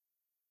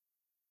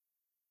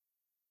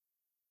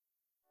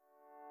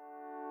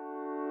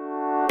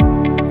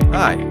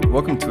Hi,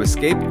 welcome to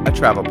Escape, a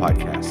travel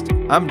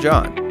podcast. I'm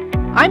John.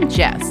 I'm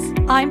Jess.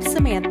 I'm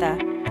Samantha.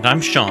 And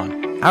I'm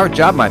Sean. Our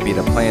job might be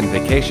to plan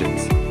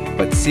vacations,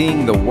 but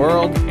seeing the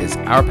world is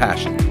our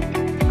passion.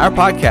 Our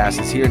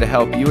podcast is here to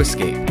help you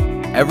escape.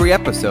 Every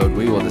episode,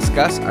 we will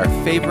discuss our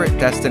favorite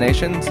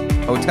destinations,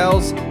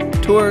 hotels,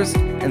 tours,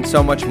 and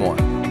so much more.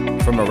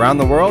 From around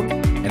the world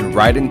and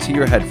right into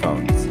your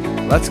headphones.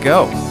 Let's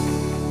go.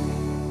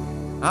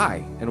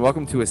 Hi, and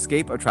welcome to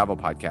Escape, a travel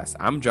podcast.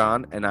 I'm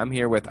John, and I'm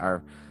here with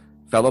our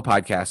fellow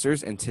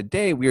podcasters, and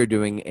today we are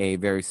doing a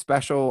very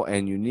special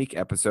and unique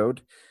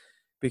episode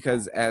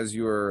because as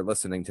you're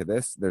listening to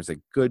this, there's a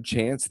good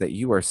chance that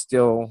you are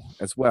still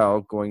as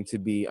well going to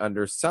be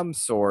under some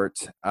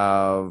sort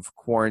of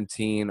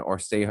quarantine or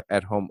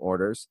stay-at-home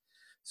orders.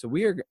 So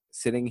we are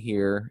sitting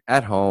here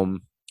at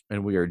home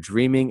and we are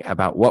dreaming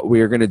about what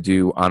we are going to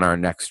do on our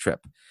next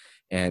trip.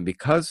 And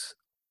because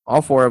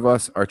all four of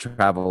us are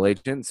travel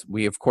agents,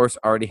 we of course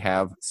already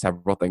have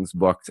several things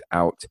booked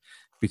out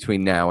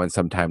between now and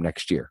sometime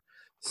next year.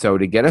 So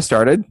to get us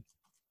started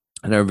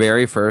on our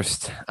very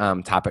first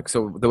topic.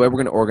 So the way we're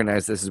going to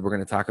organize this is we're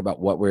going to talk about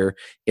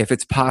if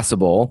it's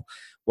possible,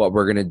 what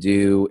we're going to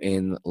do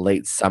in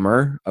late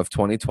summer of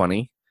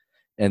 2020.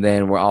 And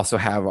then we'll also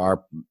have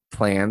our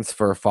plans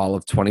for fall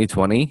of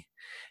 2020.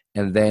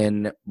 And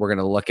then we're going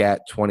to look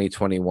at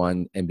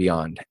 2021 and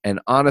beyond. And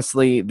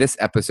honestly, this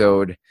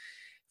episode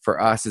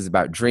for us is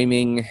about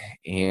dreaming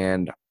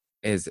and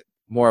is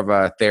more of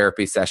a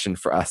therapy session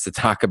for us to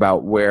talk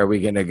about where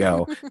we're going to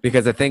go.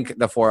 Because I think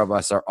the four of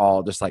us are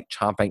all just like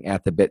chomping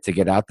at the bit to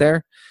get out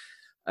there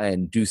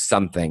and do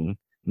something.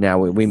 Now,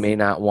 we may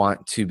not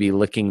want to be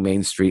licking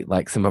Main Street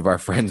like some of our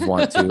friends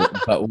want to,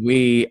 but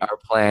we are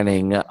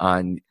planning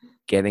on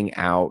getting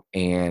out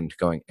and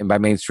going. And by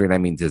Main Street, I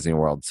mean Disney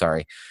World.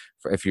 Sorry.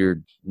 If you're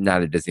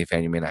not a Disney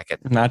fan, you may not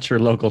get that. Not your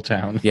local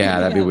town.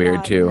 Yeah, that'd be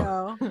weird too.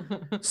 No.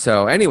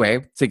 So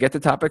anyway, to get the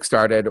topic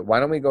started,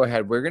 why don't we go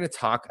ahead? We're going to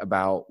talk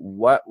about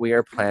what we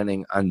are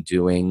planning on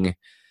doing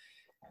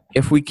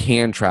if we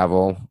can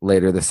travel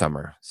later this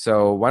summer.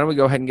 So why don't we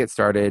go ahead and get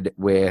started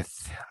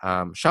with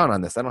Sean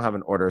on this? I don't have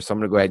an order, so I'm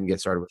going to go ahead and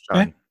get started with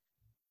Sean. Okay.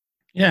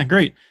 Yeah,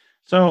 great.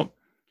 So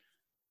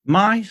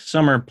my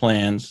summer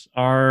plans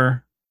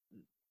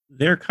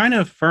they're kind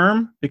of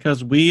firm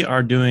because we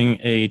are doing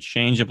a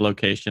change of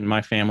location.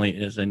 My family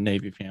is a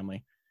Navy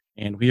family,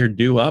 and we are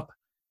due up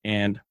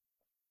and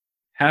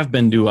have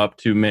been due up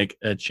to make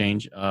a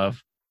change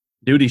of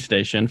duty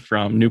station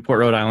from Newport,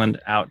 Rhode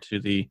Island out to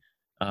the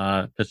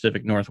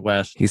Pacific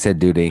Northwest. He said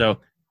duty.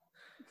 So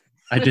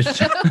I just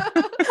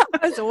I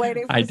was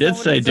waiting for I did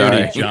someone say to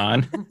duty, it.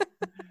 John.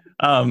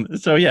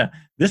 So yeah,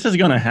 this is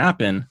going to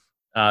happen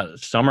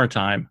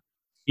summertime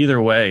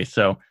either way.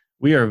 So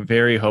we are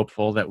very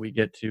hopeful that we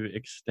get to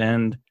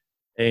extend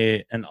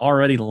an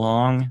already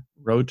long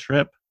road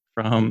trip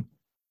from,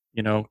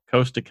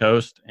 coast to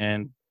coast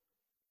and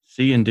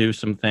see and do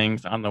some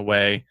things on the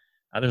way.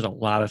 There's a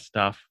lot of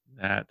stuff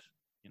that,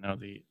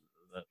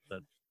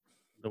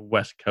 the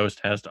West Coast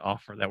has to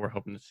offer that we're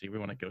hoping to see. We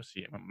want to go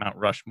see Mount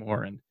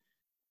Rushmore and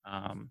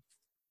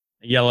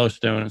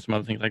Yellowstone and some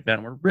other things like that.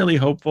 And we're really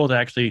hopeful to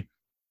actually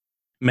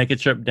make a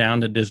trip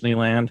down to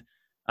Disneyland.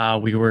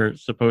 We were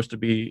supposed to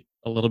be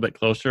a little bit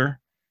closer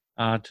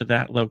to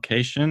that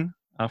location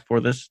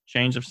for this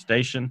change of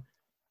station,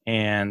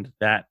 and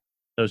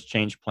those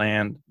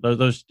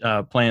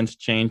plans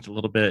changed a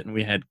little bit, and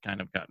we had kind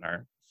of gotten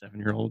our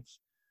 7-year-old's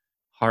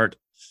heart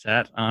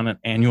set on an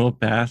annual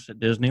pass at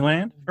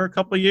Disneyland for a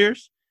couple of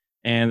years,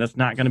 and that's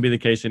not going to be the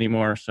case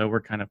anymore. So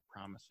we're kind of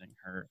promising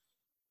her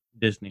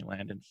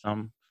Disneyland in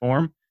some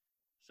form.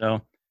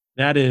 So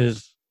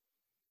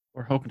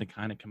we're hoping to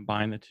kind of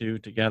combine the two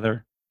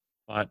together.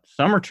 But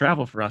summer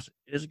travel for us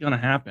is going to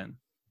happen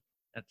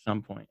at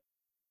some point.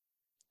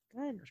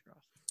 Good.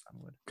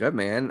 Good,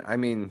 man. I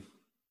mean,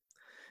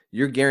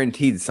 you're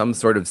guaranteed some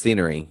sort of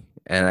scenery.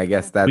 And I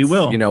guess that's, We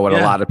will. What a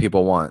Yeah. lot of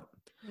people want.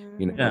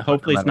 Mhm. Yeah,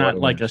 hopefully it's not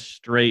like a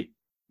straight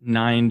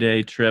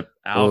 9-day trip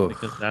out Oof.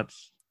 because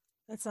that's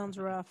That sounds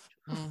rough.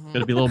 going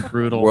to be a little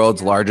brutal.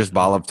 World's Yeah. largest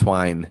ball of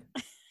twine.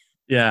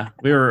 Yeah,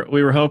 we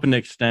were hoping to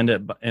extend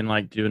it and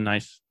like do a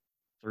nice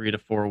 3 to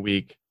 4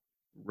 week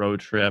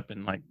road trip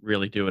and like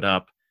really do it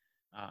up.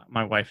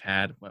 My wife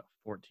had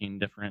 14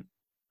 different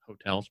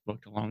hotels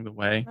booked along the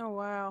way, Oh,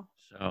 wow.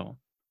 so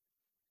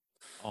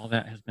all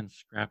that has been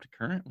scrapped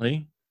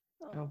currently.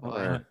 Oh boy.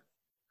 But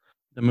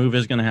the move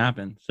is going to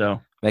happen,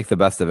 so Make the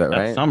best of it, that's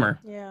right? summer.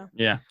 Yeah.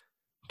 Yeah.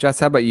 Jess,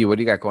 how about you? What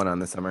do you got going on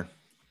this summer?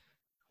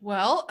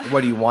 Well,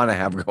 What do you want to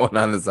have going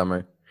on this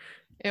summer?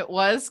 it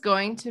was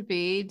going to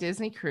be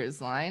Disney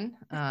Cruise Line.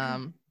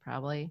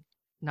 Probably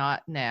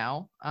not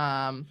now.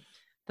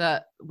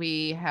 That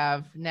we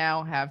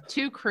now have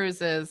 2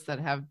 cruises that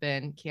have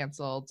been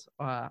canceled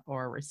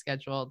or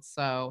rescheduled.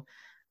 So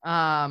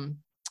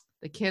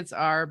the kids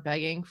are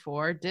begging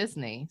for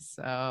Disney.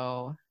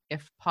 So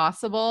if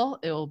possible,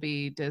 it will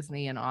be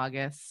Disney in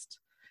August,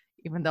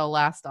 even though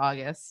last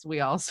August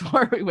we all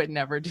swore we would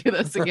never do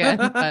this again.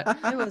 But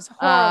It was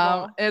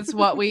horrible. it's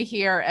what we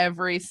hear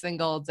every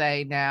single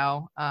day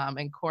now.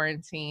 In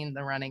quarantine,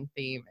 the running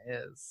theme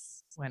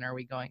is, when are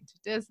we going to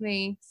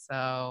Disney?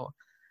 So,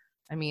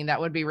 I mean, that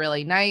would be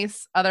really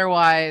nice.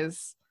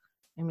 Otherwise,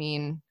 I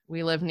mean,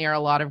 we live near a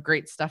lot of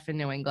great stuff in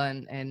New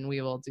England, and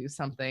we will do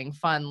something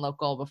fun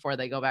local before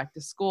they go back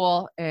to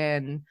school.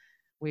 And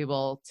we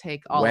will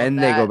take all when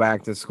of they that, go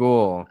back to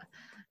school.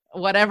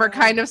 whatever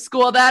kind of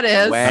school that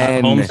is.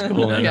 When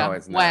homeschooling. Yeah, No,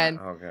 it's not. when.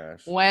 Oh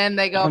gosh. When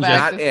they go Not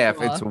back Not to if,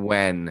 school. it's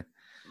when.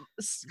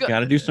 Got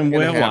to do some It's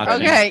gonna whale happen.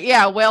 watching. Okay,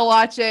 yeah, whale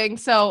watching.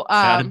 So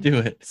Got to do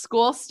it.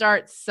 school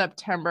starts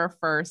September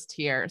 1st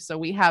here, so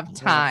we have That's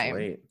time.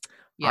 late.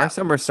 Yeah.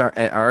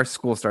 Our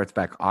school starts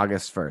back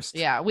August 1st.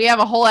 Yeah, we have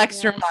a whole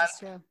extra Yeah, month this is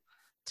true.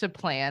 to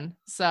plan.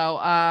 So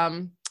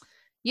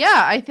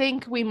yeah, I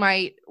think we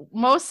might,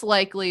 most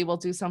likely we'll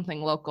do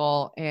something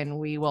local, and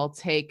we will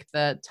take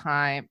the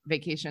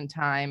vacation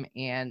time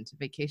and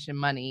vacation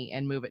money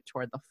and move it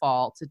toward the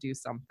fall to do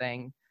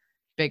something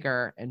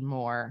bigger and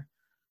more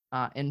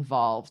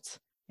involved,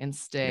 and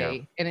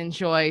stay and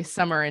enjoy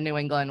summer in New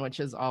England, which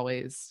is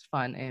always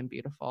fun and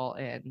beautiful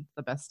and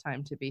the best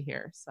time to be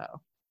here.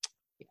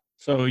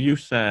 So you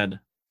said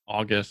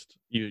August.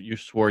 You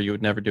swore you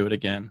would never do it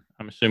again.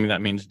 I'm assuming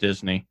that means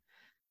Disney.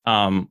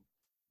 Was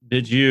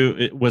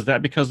that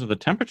because of the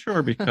temperature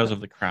or because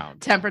of the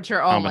crowd?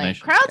 Temperature only.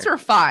 Combination. Crowds were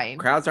fine.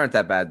 Crowds aren't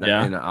that bad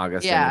Yeah. in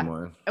August Yeah.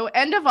 anymore.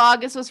 End of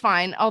August was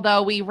fine,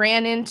 although we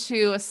ran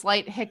into a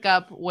slight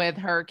hiccup with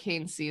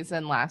hurricane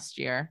season last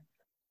year,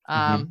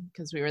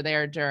 because we were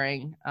there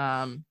during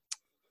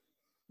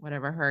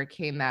whatever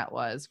hurricane that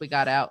was. We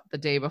got out the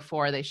day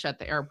before they shut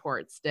the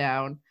airports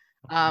down,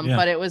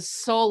 but it was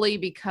solely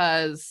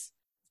because,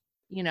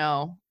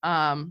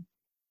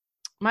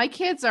 my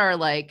kids are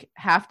like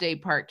half day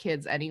park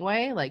kids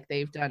anyway. Like,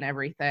 they've done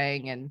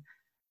everything, and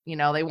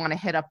they want to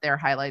hit up their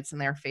highlights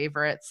and their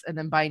favorites. And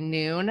then by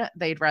noon,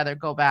 they'd rather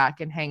go back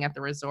and hang at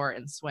the resort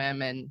and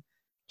swim and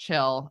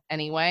chill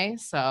anyway.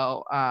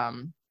 So,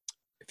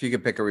 If you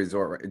could pick a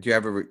resort, do you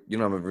have you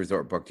don't have a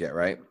resort booked yet,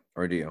 right?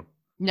 Or do you?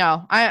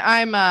 no,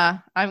 I'm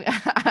I'm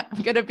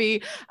gonna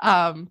be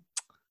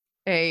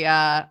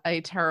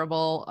a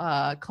terrible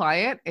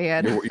client,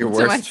 and Your to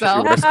worst,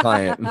 myself, your worst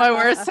client. my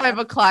worst type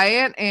of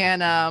client,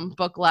 and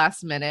book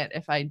last minute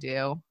if I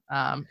do,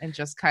 and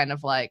just kind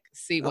of like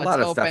see A what's lot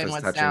of stuff open, is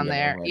what's touch and down go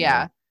there. right Yeah.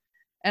 now.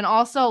 And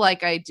also,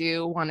 like, I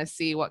do want to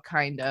see what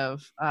kind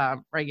of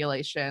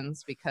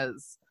regulations,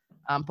 because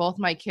both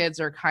my kids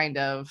are kind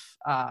of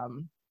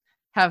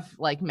have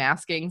like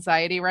mask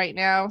anxiety right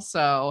now.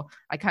 So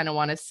I kind of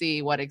want to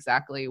see what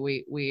exactly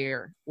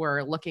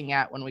we're looking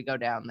at when we go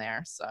down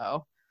there.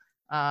 So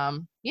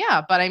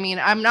yeah, but I mean,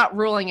 I'm not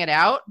ruling it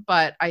out,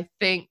 but I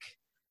think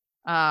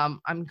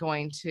I'm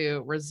going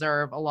to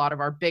reserve a lot of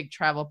our big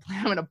travel plan.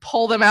 I'm going to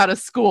pull them out of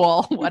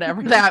school,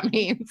 whatever that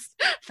means,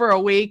 for a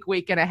week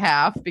and a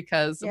half,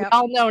 because we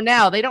all know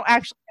now they don't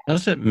actually.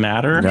 Does it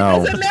matter?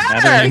 No. It doesn't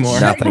matter anymore.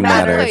 Nothing Exactly.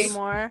 matters.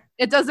 Anymore.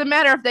 It doesn't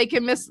matter if they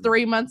can miss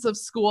 3 months of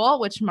school,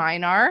 which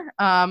mine are.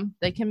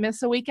 They can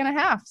miss a week and a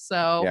half.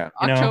 So Yeah.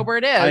 October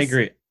it is. I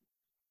agree.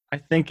 I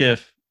think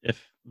if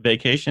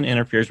vacation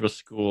interferes with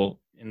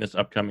school in this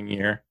upcoming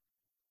year,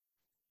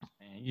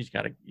 you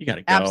gotta go.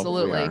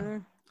 Absolutely. Yeah.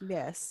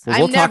 Yes. Well,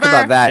 we'll I'm talk never-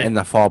 about that in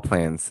the fall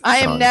plans. I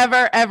am Sean.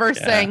 never ever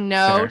Yeah, saying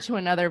no fair. to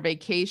another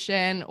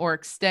vacation or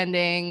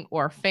extending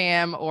or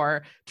fam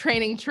or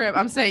training trip.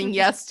 I'm saying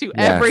yes to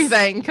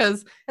everything,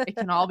 because it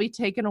can all be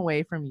taken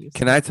away from you.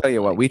 Can I tell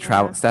you what we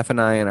traveled? Yeah. Steph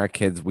and I and our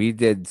kids, we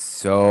did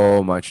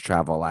so much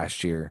travel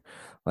last year,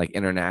 like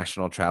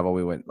international travel.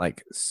 We went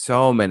like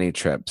so many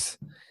trips,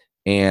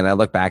 and I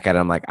look back at it,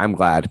 I'm like, I'm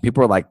glad.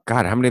 People were like,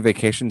 God, how many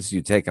vacations do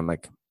you take? I'm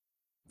like,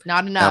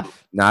 Not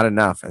enough. not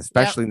enough.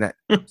 Especially that.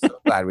 I'm so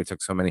glad we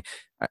took so many.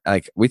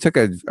 Like we took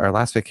our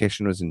last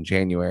vacation was in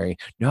January.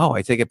 No,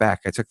 I take it back.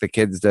 I took the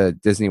kids to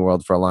Disney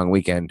World for a long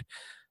weekend,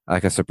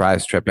 like a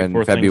surprise trip Before in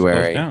things closed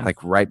February, down.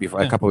 like right before,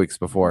 a Yeah. couple weeks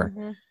before.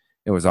 Mhm.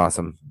 It was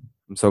awesome.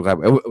 I'm so glad.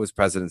 It was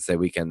President's Day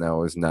weekend though.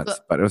 It was nuts,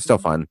 but it was still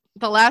fun.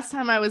 The last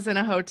time I was in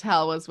a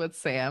hotel was with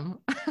Sam.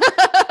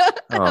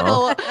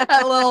 Aw.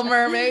 at Little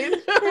Mermaid.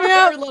 Yep.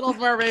 Her Little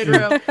Mermaid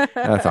room.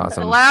 That's The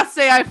awesome. last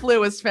day I flew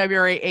was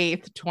February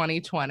 8th,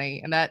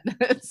 2020. And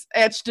it's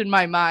etched in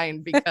my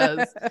mind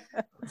because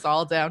it's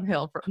all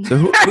downhill from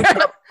So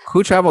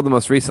who traveled the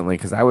most recently?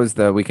 Because I was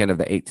the weekend of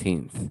the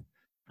 18th.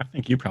 I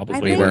think you I probably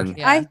think were. then-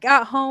 Yeah. I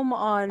got home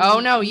on Oh,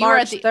 no, you were at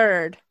March the-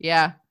 3rd.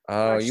 Yeah.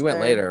 Oh, March you went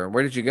 3rd. later.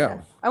 Where did you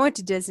go? I went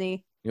to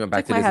Disney. You went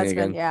back Took to my Disney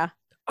husband. again. Yeah.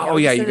 Oh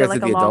we yeah, just you did it guys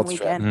like did a the long adults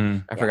trip. weekend.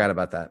 Mm. I Yeah. forgot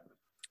about that.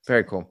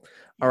 Very cool.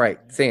 All right,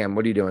 Sam,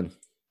 what are you doing?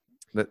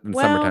 In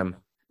Well, summertime.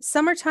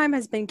 Summertime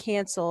has been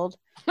canceled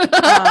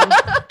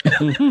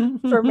Um,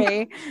 for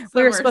me.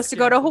 We were Summer's supposed to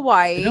go to canceled.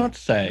 Hawaii. You don't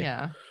say.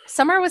 Yeah.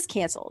 Summer was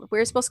canceled. We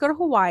were supposed to go to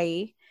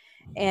Hawaii,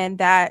 and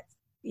that,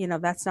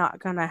 that's not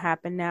gonna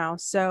happen now.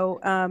 So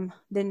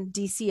then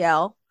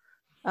DCL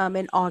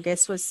in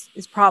August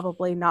is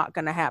probably not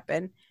going to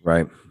happen.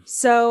 Right.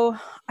 So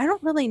I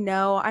don't really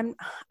know.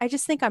 I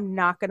just think I'm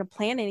not going to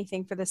plan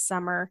anything for this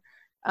summer.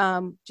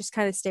 Just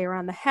kind of stay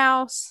around the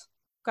house.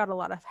 Got a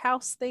lot of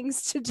house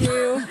things to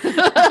do.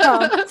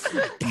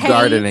 Paint,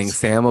 Gardening.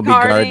 Sam will be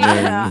gardening.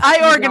 gardening.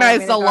 I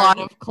organized a lot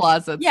garden. of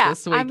closets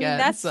this I weekend. mean,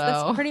 that's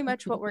so pretty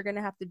much what we're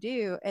gonna have to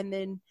do, and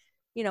then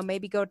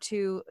maybe go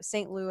to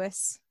St.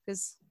 Louis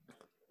because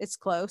it's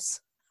close.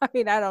 I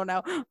mean, I don't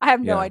know. I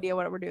have no Yeah. idea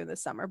what we're doing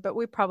this summer, but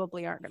we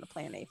probably aren't going to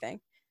plan anything.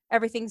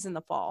 Everything's in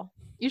the fall.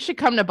 you should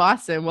come to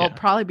Boston. We'll Yeah.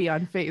 probably be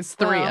on phase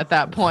 3 Well, at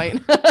that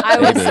point. I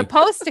was Maybe.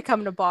 supposed to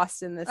come to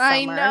Boston this summer.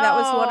 I know. That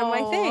was one of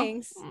my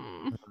things.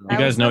 Mm. You I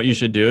guys was know what you hoping-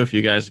 should do if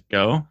you guys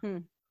go? Hmm.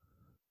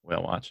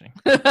 Whale watching.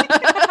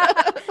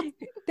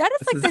 That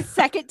is This like the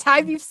second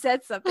time you've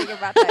said something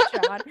about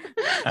that, John.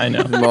 I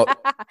know. Well,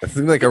 this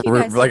is like I think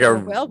you guys like should go a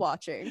whale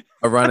watching.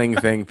 a running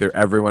thing through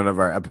every one of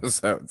our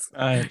episodes.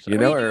 You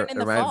know, What are or you doing in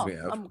the reminds fall? me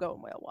of I'm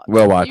going whale watching.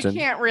 whale You watching.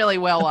 can't really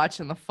whale watch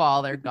in the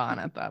fall. They're gone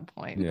at that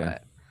point. Yeah.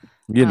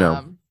 But, You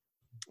know,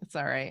 it's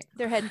all right.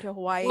 They're heading to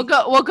Hawaii. We'll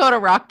go to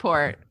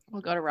Rockport.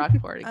 We'll go to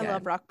Rockport I again.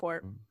 love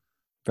Rockport.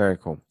 very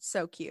cool.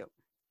 So cute.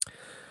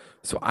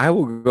 So I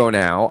will go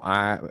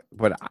now.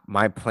 But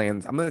my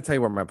plans. I'm going to tell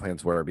you where my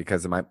plans were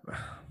because I'm a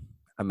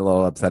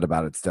little upset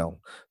about it still.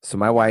 So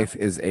my wife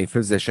is a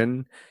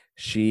physician.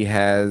 She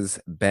has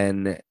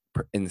been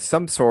in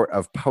some sort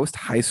of post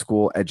high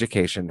school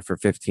education for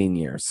 15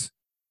 years,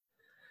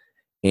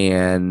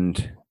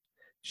 and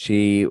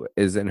she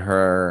is in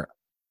her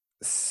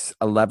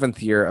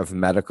 11th year of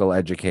medical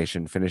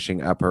education,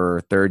 finishing up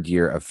her 3rd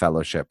year of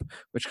fellowship,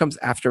 which comes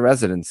after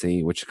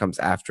residency, which comes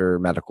after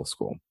medical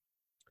school.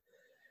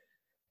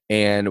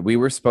 And we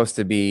were supposed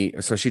to be,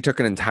 so she took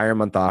an entire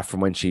month off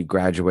from when she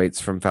graduates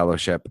from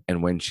fellowship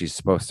and when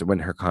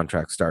her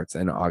contract starts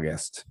in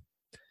August.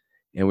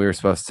 And we were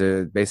supposed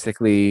to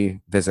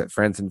basically visit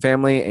friends and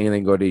family and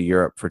then go to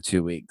Europe for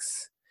 2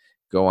 weeks,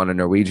 go on a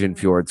Norwegian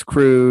fjords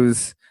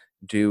cruise,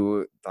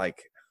 do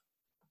like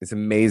these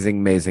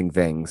amazing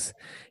things.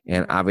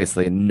 And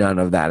obviously none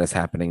of that is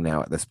happening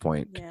now at this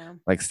point. Yeah.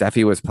 Like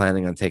Steffi was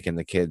planning on taking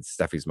the kids,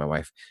 Steffi's my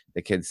wife,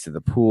 the kids to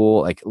the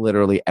pool, like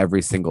literally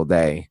every single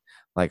day,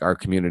 like our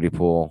community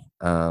pool.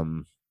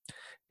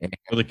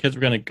 Well, the kids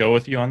were going to go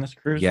with you on this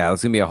cruise? Yeah, it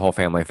was gonna be a whole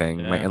family thing.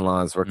 My Yeah.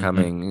 in-laws were Mhm.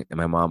 coming, and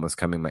my mom was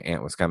coming, my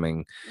aunt was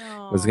coming.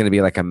 It was Aw. gonna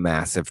be like a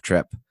massive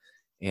trip.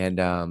 And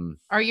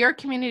Are your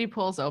community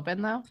pools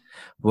open though?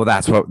 well,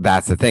 that's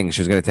the thing.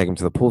 She was gonna take them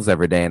to the pools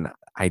every day, and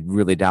I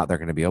really doubt they're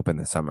gonna be open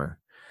this summer.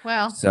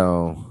 Well,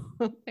 So,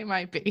 they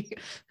might be.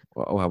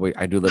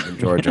 I do live in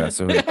Georgia,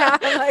 so Yeah,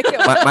 like, they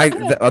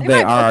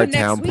might are our open next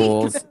town week.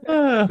 pools.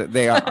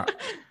 They are.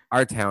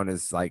 Our town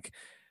is like,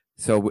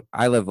 so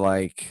I live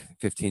like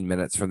 15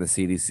 minutes from the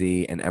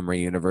CDC and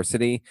Emory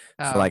University.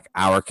 So Oh. like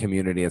our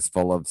community is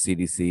full of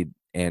CDC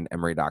and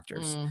Emory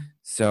doctors. Mm.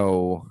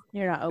 So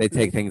You're not they open.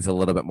 take things a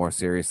little bit more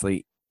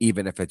seriously,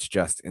 even if it's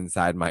just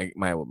inside my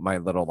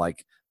little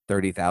like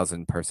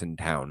 30,000 person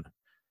town.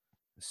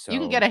 So You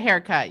can get a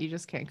haircut. You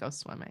just can't go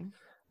swimming.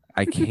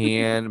 I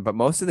can, but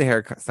most of the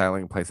hair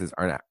styling places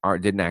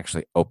didn't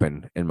actually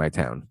open in my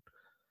town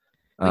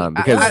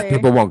because I-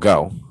 people won't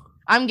go.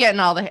 I'm giving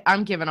all the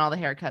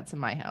haircuts in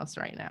my house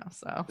right now.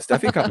 So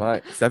Steffi cut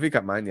mine. Steffi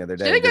cut mine the other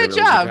day. She did a and good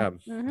really job.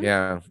 Mhm.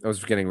 Yeah, it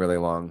was getting really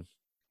long.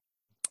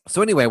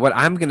 So anyway, what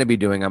I'm going to be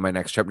doing on my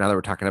next trip, now that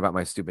we're talking about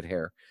my stupid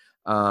hair,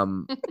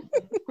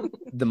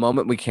 the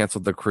moment we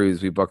canceled the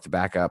cruise, we booked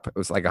back up. It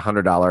was like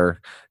 $100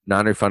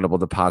 non-refundable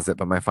deposit,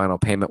 but my final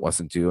payment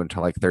wasn't due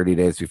until like 30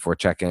 days before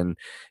check-in.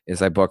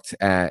 Is I booked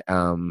at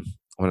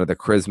one of the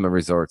Charisma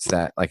resorts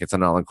that like it's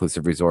an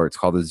all-inclusive resort. It's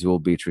called the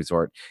Zool Beach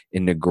Resort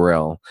in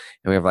Negril,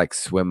 and we have like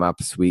swim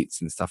up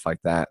suites and stuff like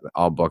that,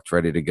 all booked,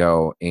 ready to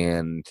go.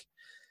 And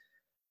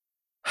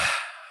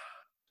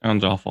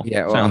Sounds awful.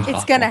 Yeah, well, Sounds It's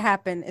awful. gonna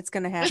happen. It's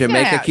gonna happen.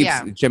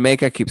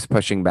 Jamaica keeps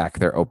pushing back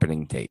their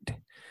opening date.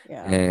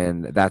 Yeah.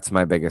 And that's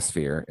my biggest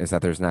fear is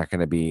that there's not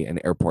going to be an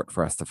airport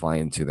for us to fly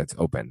into that's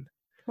open.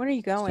 When are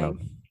you So,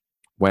 going?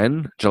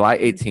 when? July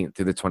 18th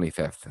through the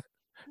 25th.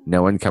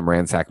 No one come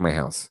ransack my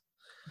house.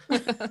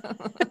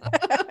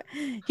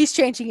 He's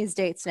changing his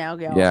dates now,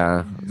 y'all.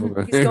 Yeah. He's going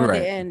Right.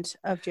 the end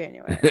of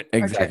January. Or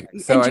Exactly. in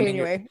So, I mean,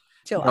 January,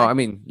 July. no, I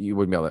mean, you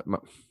would mail it.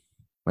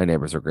 My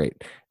neighbors are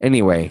great.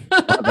 Anyway,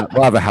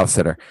 we'll have a house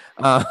sitter.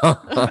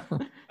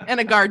 And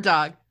a guard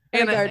dog.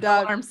 And a guard an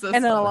dog. alarm system.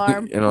 And an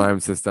alarm. An alarm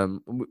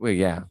system.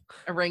 Yeah.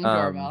 A ring Um,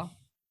 doorbell.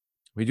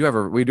 We do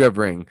have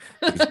Ring.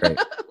 He's great.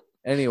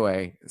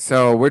 Anyway,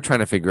 so we're trying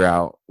to figure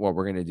out what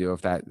we're gonna do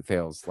if that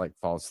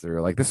falls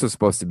through. Like this was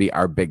supposed to be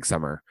our big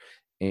summer,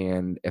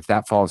 and if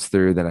that falls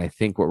through, then I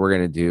think what we're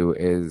gonna do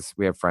is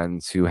we have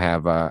friends who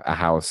have a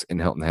house in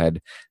Hilton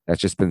Head that's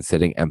just been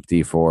sitting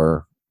empty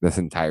for this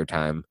entire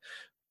time,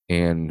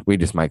 and we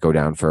just might go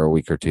down for a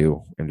week or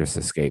two and just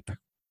escape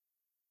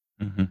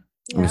Mhm.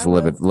 and just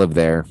live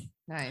there.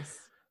 Nice.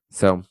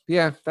 So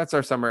yeah, that's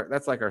our summer.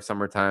 That's like our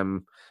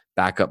summertime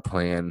backup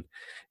plan.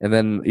 And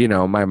then,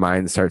 my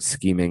mind starts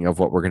scheming of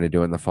what we're going to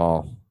do in the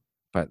fall,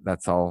 but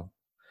that's all.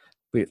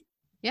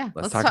 Yeah.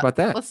 Let's talk about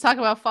that. Let's talk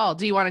about fall.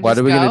 Do you want to What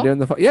just are we go? going to do in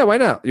the fall? Yeah, why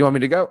not? You want me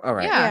to go? All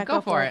right. Yeah,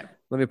 go for it.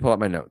 Let me pull up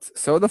my notes.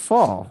 So the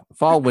fall,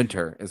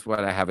 winter is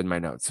what I have in my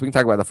notes. So we can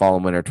talk about the fall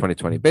and winter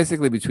 2020,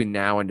 basically between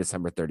now and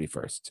December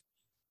 31st.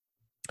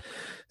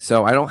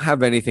 So I don't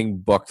have anything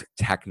booked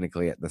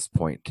technically at this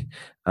point.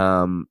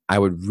 I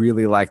would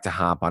really like to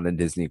hop on a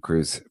Disney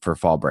cruise for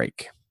fall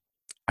break.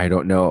 I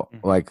don't know,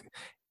 like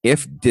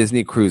if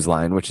Disney Cruise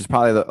Line, which is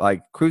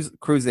probably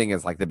cruising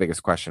is like the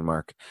biggest question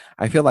mark.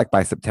 I feel like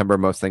by September,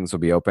 most things will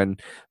be open,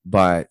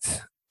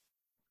 but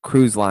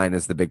cruise line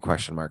is the big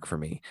question mark for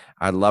me.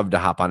 I'd love to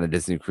hop on a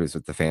Disney cruise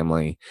with the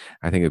family.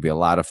 I think it'd be a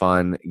lot of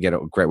fun, get a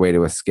great way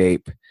to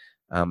escape.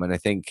 And I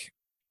think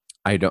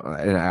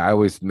and I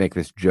always make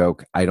this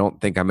joke. I don't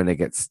think I'm going to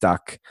get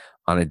stuck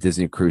on a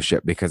Disney cruise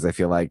ship because I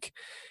feel like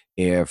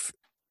if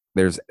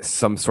there's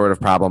some sort of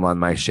problem on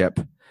my ship,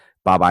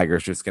 Bob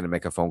Iger's just going to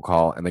make a phone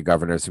call and the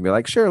governor's going to be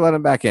like, sure, let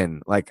him back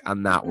in. Like,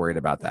 I'm not worried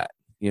about that,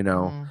 you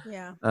know?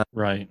 Yeah.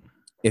 Right.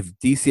 If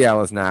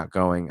DCL is not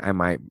going, I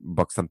might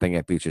book something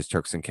at Beaches,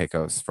 Turks and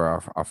Caicos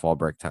for our fall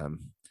break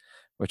time,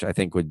 which I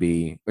think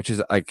which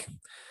is like,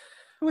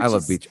 I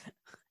love beach.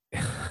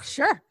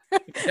 Sure.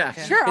 Yeah,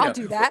 sure, I'll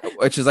do that.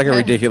 Which is like a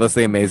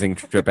ridiculously amazing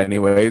trip,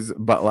 anyways.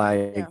 But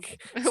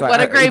like, so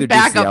what a great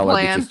backup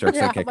plan. Beaches, Turks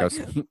and Caicos.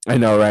 I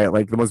know, right?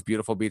 Like the most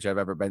beautiful beach I've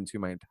ever been to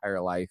my entire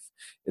life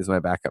is my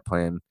backup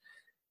plan.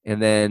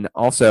 And then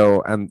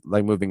also, I'm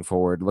like moving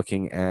forward,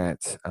 looking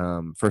at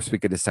first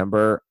week of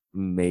December,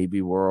 maybe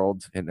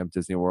hitting up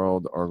Disney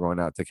World, or going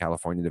out to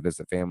California to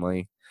visit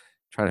family.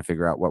 Trying to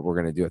figure out what we're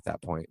going to do at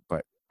that point.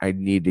 But I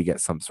need to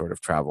get some sort of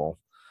travel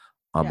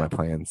on my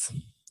plans,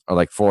 or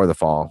like for the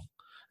fall,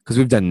 because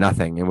we've done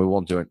nothing and we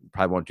won't do it.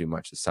 Probably won't do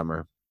much this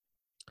summer.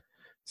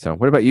 So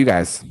what about you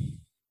guys?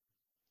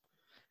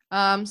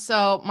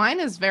 So mine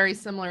is very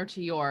similar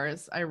to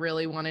yours. I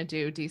really want to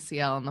do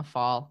DCL in the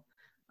fall.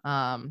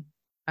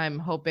 I'm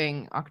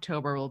hoping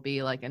October will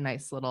be like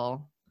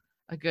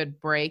a good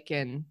break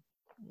in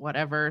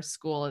whatever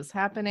school is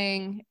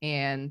happening.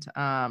 And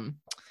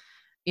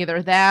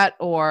either that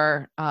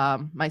or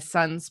my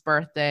son's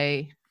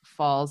birthday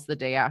falls the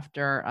day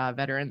after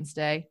Veterans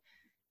Day.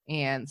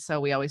 And so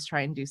we always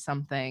try and do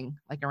something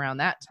like around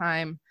that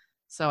time.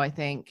 So I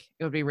think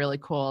it would be really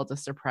cool to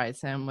surprise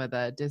him with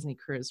a Disney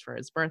cruise for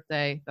his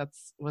birthday.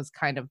 Was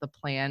kind of the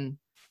plan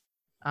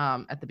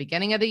at the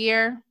beginning of the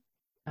year.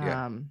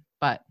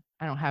 But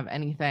I don't have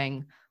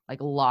anything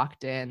like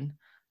locked in.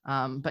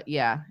 But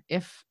yeah,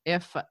 if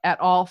at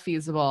all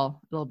feasible,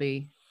 it'll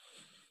be.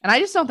 And I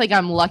just don't think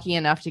I'm lucky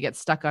enough to get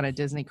stuck on a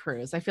Disney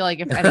cruise. I feel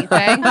like if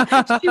anything,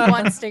 she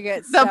wants to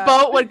get the stuck.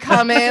 boat would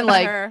come in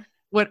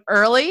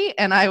early,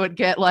 and I would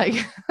get like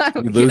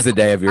you lose a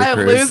day of your cruise.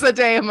 I lose a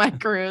day of my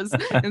cruise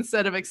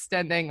instead of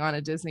extending on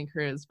a Disney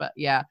cruise. But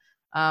yeah,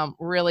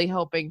 really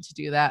hoping to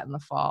do that in the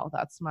fall.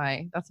 That's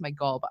my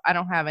goal. But I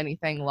don't have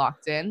anything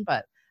locked in.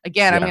 But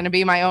again, I'm going to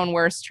be my own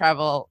worst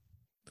travel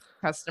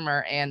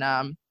customer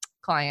and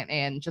client,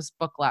 and just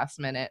book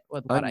last minute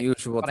with what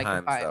unusual I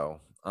times find.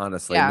 though.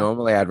 Honestly,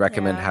 normally I'd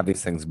recommend have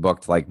these things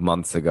booked like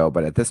months ago,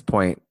 but at this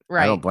point,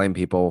 I don't blame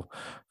people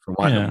for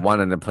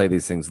wanting to play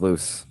these things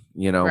loose.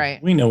 You know,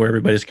 we know where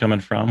everybody's coming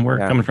from. We're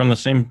coming from the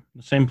same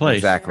place.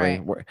 Exactly.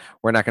 Right.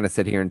 We're not going to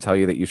sit here and tell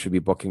you that you should be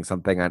booking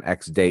something on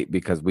X date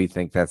because we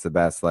think that's the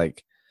best.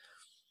 Like,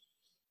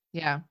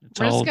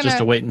 it's all just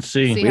a wait and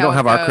see. We don't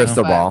have our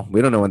crystal ball.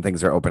 We don't know when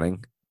things are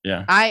opening.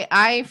 Yeah.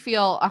 I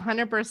feel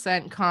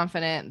 100%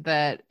 confident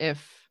that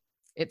if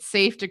it's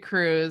safe to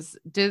cruise,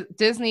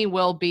 Disney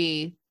will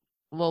be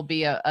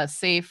a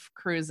safe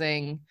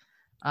cruising,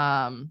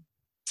 I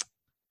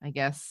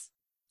guess,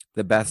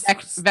 the best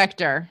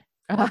vector.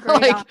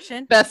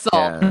 Option. Vessel.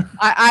 Yeah.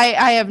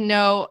 I have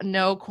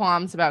no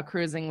qualms about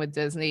cruising with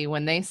Disney.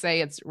 When they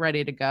say it's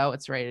ready to go,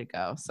 it's ready to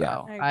go.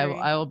 So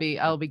I will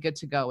be good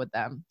to go with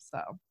them. So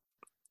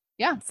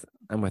yeah,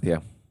 I'm with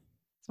you.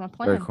 It's my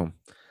plan. Very cool.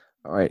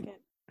 All right,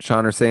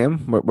 Sean or Sam,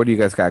 what do you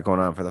guys got going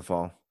on for the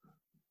fall?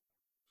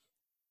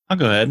 I'll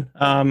go ahead.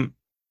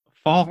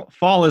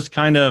 Fall is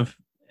kind of,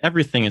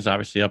 everything is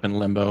obviously up in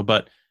limbo,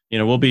 but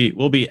we'll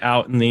be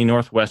out in the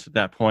Northwest at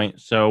that point.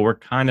 So we're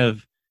kind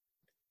of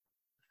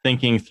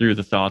thinking through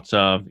the thoughts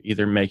of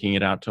either making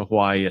it out to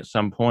Hawaii at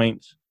some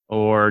point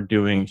or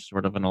doing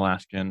sort of an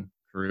Alaskan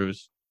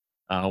cruise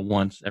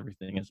once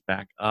everything is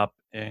back up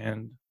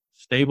and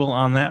stable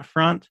on that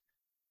front.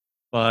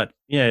 But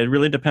yeah, it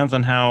really depends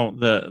on how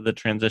the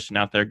transition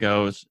out there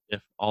goes.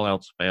 If all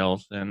else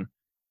fails, then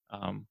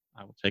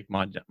I will take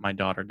my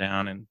daughter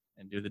down and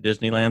do the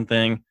Disneyland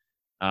thing.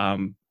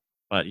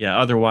 But yeah,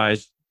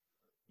 otherwise,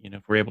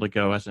 if we're able to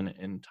go as an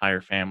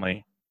entire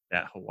family,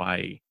 that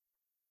Hawaii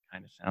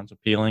kind of sounds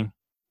appealing,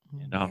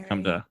 and I'll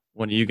come to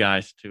one of you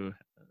guys to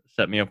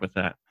set me up with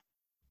that.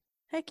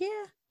 Heck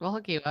yeah, we'll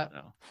hook you up.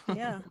 So,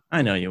 yeah,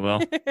 I know you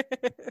will.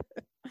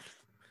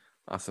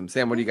 Awesome.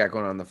 Sam, what do you got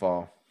going on in the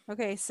fall?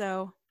 Okay,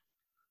 so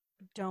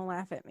don't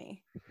laugh at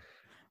me,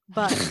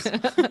 but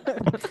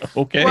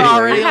okay, we're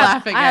already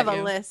laughing. I have at a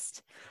you.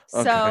 list.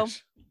 So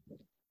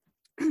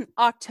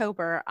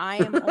October, I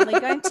am only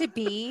going to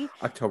be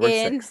October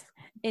in 6th.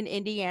 in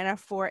Indiana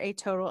for a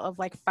total of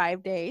like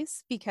 5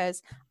 days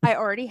because I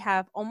already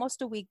have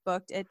almost a week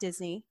booked at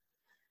Disney.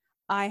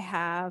 I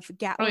have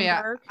Gatlinburg. Oh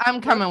yeah,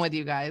 I'm coming with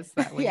you guys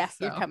that week. Yeah,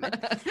 you're so. coming.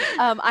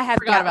 I have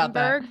Forgot about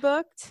that. Gatlinburg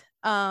booked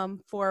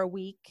for a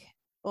week.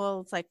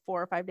 Well, it's like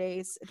 4 or 5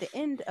 days at the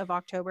end of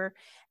October.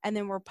 And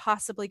then we're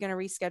possibly going to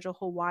reschedule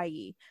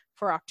Hawaii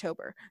for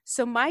October.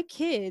 So my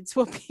kids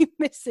will be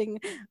missing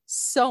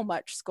so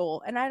much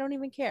school and I don't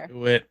even care.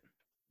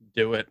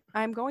 Do it.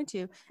 I'm going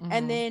to. Mhm.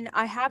 And then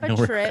I have a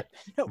No trip.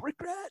 No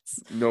regrets.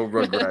 No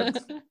regrets.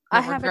 I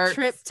No have regrets. a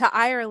trip to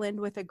Ireland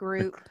with a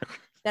group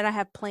that I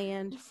have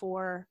planned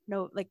for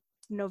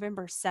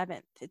November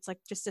 7th. It's like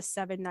just a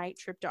 7-night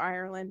trip to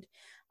Ireland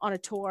on a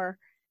tour.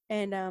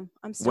 And I'm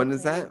still When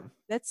is planning. that?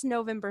 That's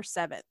November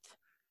 7th.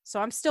 So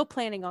I'm still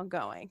planning on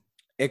going.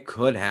 It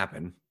could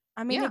happen.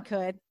 I mean, Yeah. it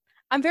could.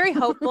 I'm very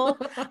hopeful.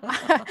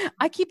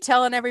 I keep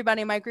telling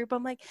everybody in my group,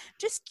 I'm like,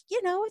 just,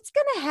 it's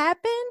going to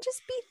happen.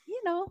 Just be,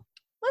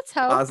 let's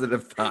hope.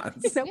 Positive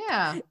thoughts.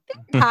 Yeah.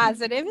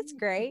 Positive. It's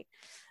great.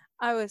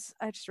 I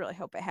just really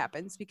hope it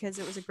happens because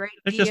it was a great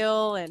It's just-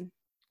 deal and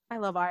I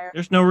love Ireland.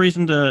 There's no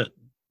reason to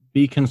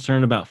be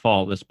concerned about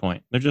fall at this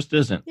point. There just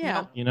isn't.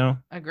 Yeah.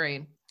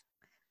 Agreed.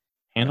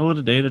 Handle it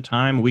a day at a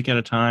time, a week at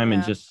a time,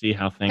 and Yeah. just see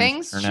how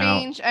things turn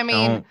change. out. I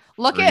mean, Don't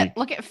look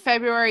freak. at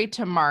February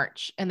to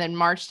March, and then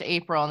March to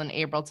April, and then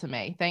April to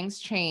May. Things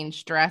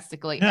change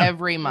drastically Yeah.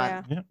 every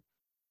month.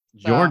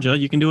 Georgia,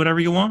 you can do whatever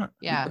you want.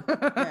 Yeah.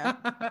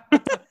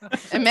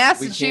 In In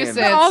Massachusetts,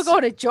 We're all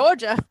going to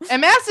Georgia.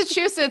 in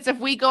Massachusetts, if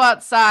we go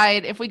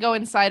inside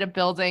a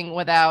building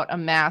without a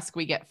mask,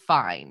 we get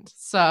fined.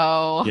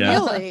 So Yeah.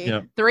 Really?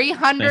 Yep.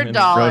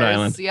 $300. Rhode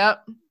Island.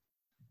 Yep.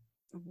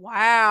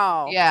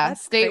 Wow. Yeah,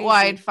 That's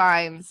statewide crazy.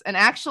 fines. And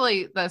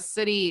actually the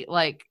city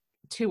like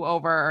 2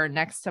 over or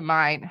next to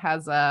mine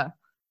has a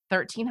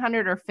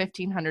 $1,300 or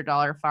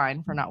 $1,500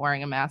 fine for not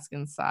wearing a mask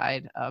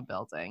inside a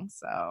building.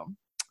 So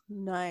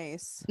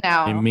Nice.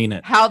 now I mean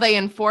it. how they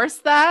enforce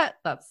that,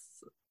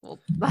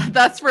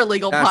 that's for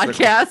legal That's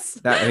the-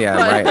 podcasts. Yeah,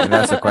 But- right. And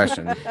that's the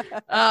question.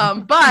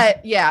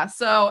 But yeah,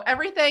 so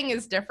everything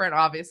is different,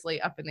 obviously,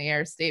 up in the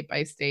air, state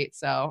by state.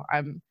 So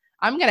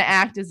I'm gonna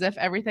act as if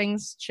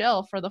everything's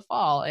chill for the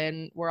fall,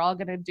 and we're all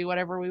gonna do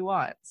whatever we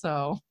want.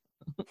 So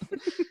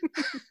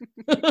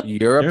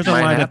Europe There's a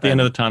might light at the end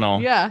of the happen.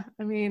 tunnel. yeah,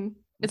 I mean,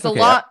 it's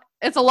okay.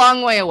 it's a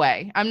long way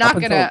away. I'm not Up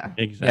until- gonna.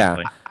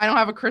 Exactly. I don't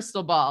have a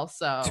crystal ball,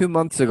 so 2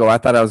 months ago, I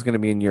thought I was going to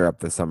be in Europe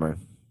this summer.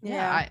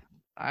 yeah.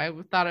 I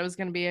thought I was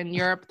gonna be in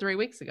Europe 3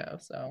 weeks ago.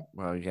 So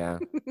Well, yeah,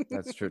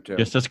 that's true too.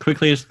 Just as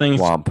quickly as things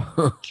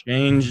Womp.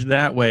 change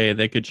that way,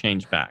 they could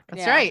change back.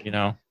 that's Yeah.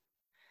 right.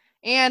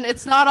 And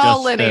it's not all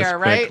Just linear, as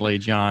right? quickly,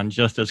 John.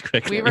 Just as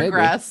quickly. We Maybe.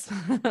 regress.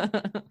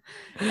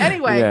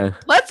 Anyway, Yeah.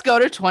 let's go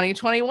to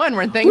 2021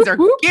 when things are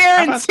Whoop, whoop.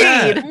 How about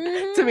that?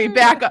 guaranteed to be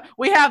back up.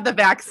 We have the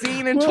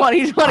vaccine in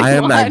 2021. I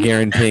am not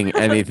guaranteeing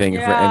anything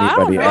for anybody I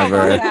don't know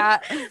ever. about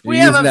that. We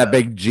You're have using a- that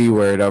big G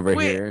word over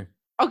we- here.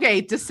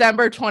 Okay,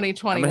 December I'm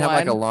 2021. gonna have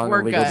like a long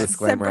we're legal good.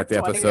 disclaimer at the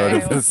December episode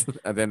of 2021. this.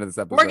 At the end of this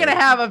episode, We're gonna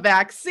have a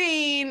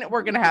vaccine.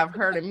 We're gonna have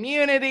herd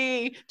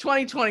immunity.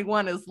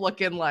 2021 is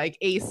looking like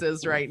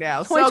aces right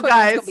now. So, 2021 's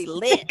guys, gonna be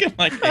lit.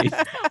 Like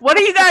ace. what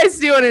are you guys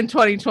doing in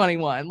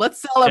 2021?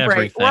 Let's celebrate.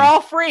 Everything. We're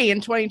all free in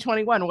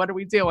 2021. What are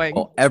we doing?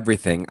 Well,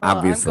 everything, Well, I'm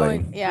obviously.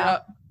 going- yeah.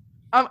 Yep.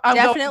 I'm going-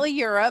 Definitely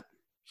Europe.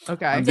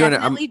 okay. I'm doing it.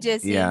 Definitely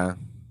Disney. Yeah,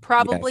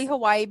 Probably yes.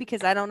 Hawaii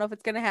because I don't know if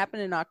it's going to happen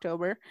in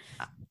October.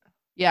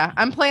 Yeah,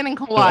 I'm planning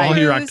So Hawaii. all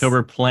your Cruise.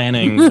 October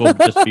planning will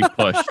just be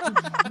pushed.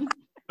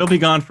 We'll be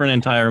gone for an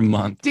entire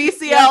month.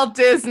 DCL,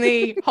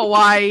 Disney,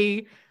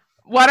 Hawaii.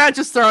 Why not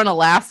just throw in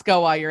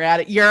Alaska while you're at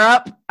it?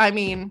 Europe. I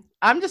mean,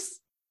 I'm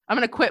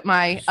gonna quit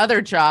my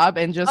other job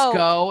and just Oh,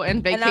 go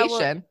and and I will-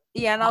 vacation.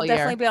 Yeah, and All I'll year.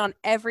 definitely be on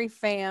every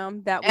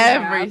fam that we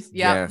Every have.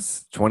 yeah.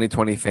 yes.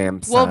 2020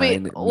 fam We'll be-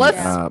 sign. let's-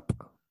 meet up.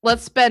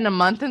 Let's spend a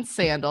month in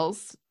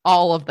sandals,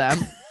 all of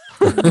them.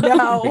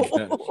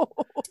 No.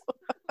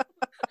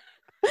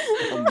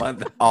 A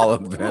month, all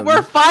of them.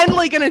 We're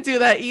finally gonna do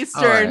that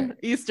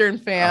Eastern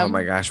fam. Oh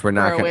my gosh, we're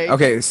not for a gonna. week.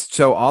 Okay,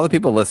 so all the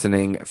people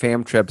listening,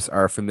 fam trips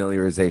are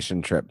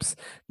familiarization trips.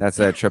 That's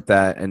a trip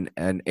that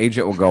an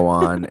agent will go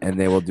on and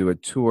they will do a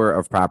tour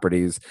of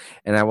properties.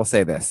 And I will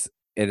say this.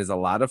 It is a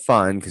lot of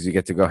fun because you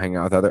get to go hang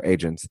out with other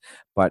agents.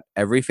 But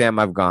every fam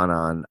I've gone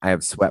on, I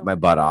have sweat my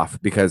butt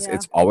off because Yeah.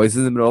 it's always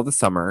in the middle of the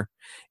summer.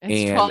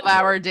 It's and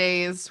 12-hour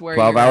days where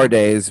 12-hour you're-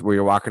 days where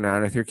you're walking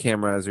around with your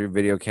cameras or your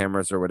video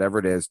cameras or whatever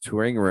it is,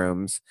 touring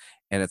rooms,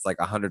 and it's like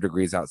 100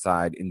 degrees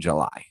outside in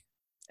July.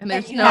 and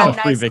there's you no have Not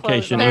a free nice clothes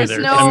vacation on. There's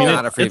either. no- I mean,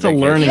 Not a free it's a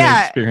vacation. learning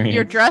Yeah, experience.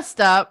 you're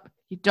dressed up.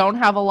 You don't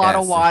have a lot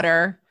of Yes.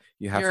 water.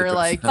 You have You're to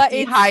like- But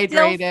it's still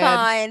Dehydrated.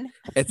 fun.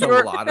 it's a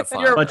you're- lot of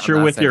fun. you're- but I'm you're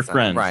not with saying your it's not.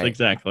 friends. Right.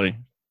 Exactly.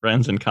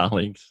 Friends and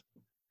colleagues.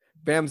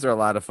 BAMs are a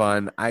lot of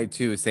fun. I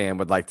too, Sam,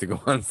 would like to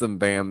go on some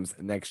BAMs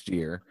next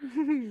year.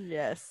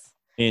 Yes.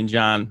 And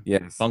John,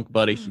 Yes. bunk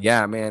buddies.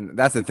 Yeah, man,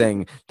 that's the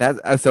thing.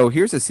 That so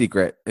here's a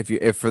secret.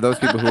 If for those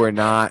people who are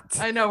not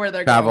I know where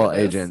they're travel going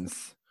with this.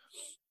 agents,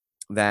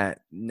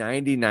 that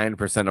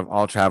 99% of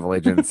all travel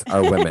agents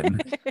are women.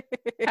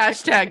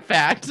 Hashtag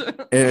fact.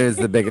 It is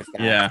the biggest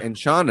fact. Yeah. And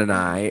Sean and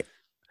I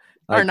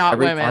Are not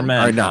women. Our men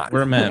Are not.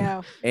 We're men.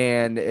 No.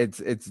 and it's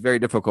very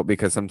difficult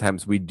because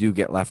sometimes we do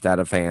get left out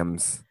of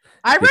FAMs.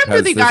 I roomed because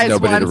with you there's guys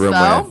nobody to once, room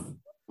though. with.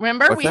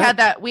 Remember, What's we that? had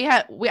that.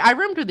 I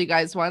roomed with you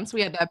guys once.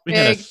 We had that We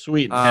had a big.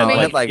 suite. We had had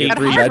like like eight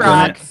 3 Hard people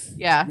Rock. in it. bedrooms.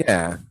 Yeah.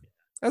 Yeah.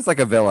 That's like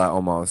a villa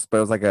almost, but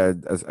it was like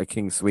a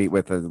king suite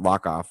with a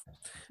lock off.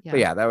 But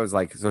yeah, that was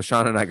like, so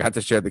Sean and I got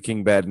to share the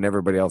king bed and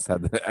everybody else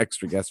had the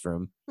extra guest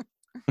room.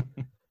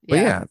 But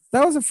yeah,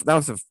 that was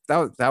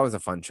a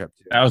fun trip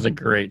too. That was a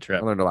great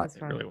trip. I learned a lot.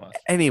 It really was.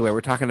 Anyway,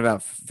 we're talking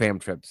about fam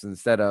trips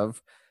instead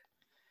of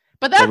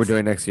But what that's we're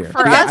doing next year. for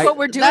But us. yeah, what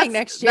we're doing that's-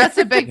 next year. That's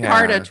a big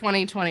part Yeah. of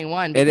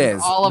 2021. It because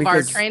is, all of our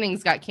because-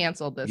 trainings got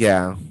canceled this year.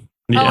 yeah.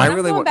 Yeah. Oh, I and I'm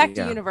really going want- back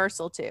to yeah.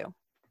 Universal too.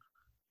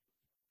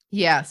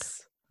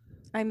 Yes,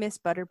 I miss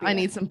butterbeer. I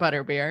need some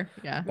butterbeer.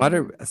 Yeah.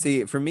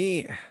 See, for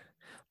me,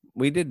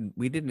 we did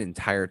an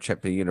entire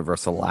trip to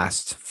Universal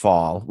last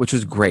fall, which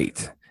was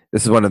great.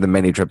 This is one of the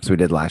many trips we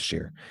did last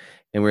year.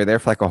 And we were there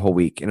for like a whole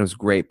week and it was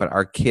great, but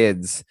our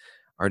kids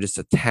are just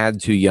a tad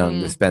too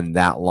young to spend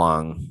that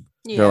long.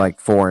 Yeah. They're like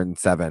 4 and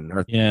 7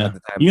 or Yeah. at the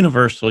time.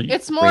 Universal. You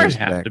It's more really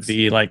have to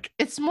be like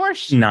It's more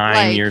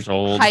 9 years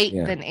old. height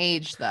Yeah. than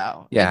age,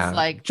 though. Yeah. It's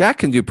like Jack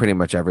can do pretty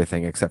much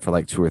everything except for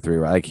like 2 or 3.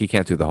 Like he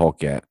can't do the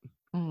Hulk yet.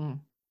 mm,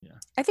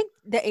 I think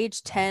the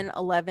age 10,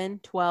 11,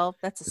 12,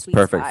 that's a It's sweet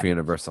perfect spot. for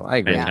Universal. I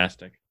agree.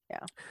 Fantastic.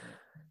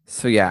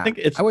 So yeah, I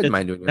think I wouldn't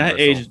mind doing that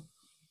Universal. age.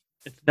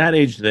 It's that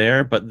age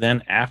there, but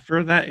then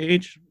after that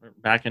age,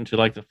 back into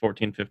like the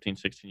 14, 15,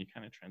 16, you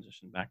kind of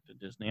transition back to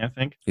Disney, I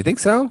think. You think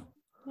so?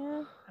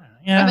 Yeah.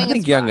 Yeah. I I think think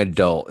it's young fine.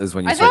 adult is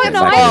when you I start think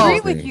No, getting no, back I into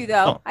agree with Disney. you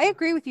though. Oh. I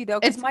agree with you though,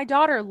 because It's- my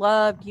daughter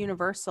loved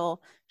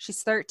Universal.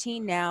 She's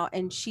 13 now,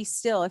 and she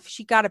still, if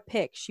she got a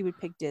pick, she would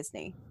pick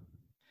Disney.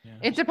 Yeah.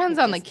 it depends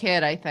on the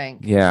kid, I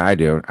think. Yeah, I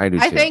do. I do.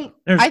 I too. think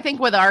There's- I think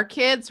with our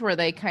kids, where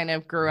they kind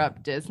of grew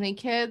up Disney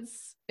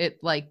kids, it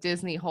like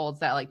Disney holds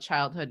that like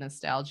childhood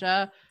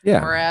nostalgia.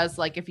 Yeah. Whereas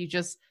like if you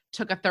just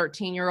took a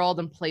 13-year-old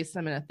and placed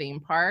them in a theme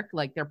park,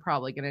 like they're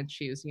probably going to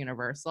choose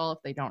Universal if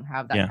they don't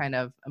have that Yeah. kind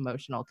of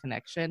emotional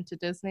connection to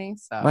Disney.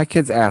 So My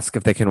kids ask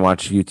if they can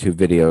watch YouTube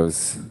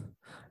videos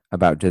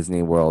about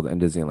Disney World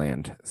and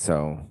Disneyland.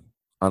 So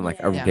on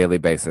like a Yeah. daily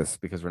basis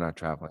because we're not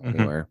traveling Mhm.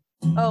 anywhere.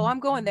 Oh, I'm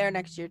going there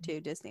next year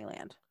too,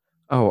 Disneyland.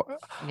 Oh,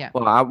 yeah.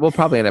 well, we'll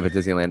probably end up at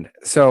Disneyland.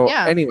 So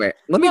Yeah. anyway,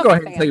 let me Well, go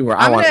ahead and tell you where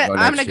I I'm want gonna to go I'm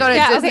next gonna go to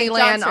year. Yeah, okay, Disneyland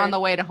John's on turn. the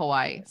way to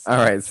Hawaii. So. All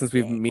right, since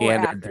we've Okay, or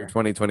meandered through after.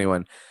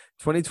 2021.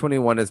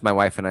 2021 is my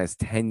wife and I's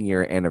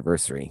 10-year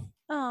anniversary.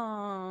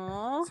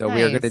 Oh, So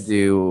we are going to Nice.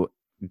 do.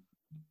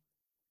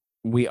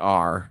 We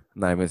are, I'm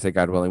not even going to say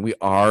God willing, we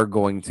are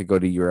going to go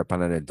to Europe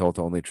on an adult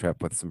only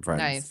trip with some friends.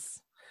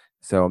 Nice.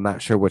 So I'm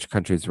not sure which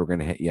countries we're going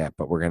to hit yet,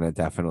 but we're going to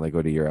definitely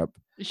go to Europe.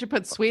 You should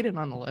put Sweden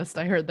on the list.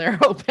 I heard they're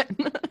open.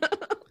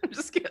 I'm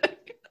just kidding.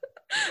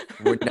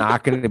 We're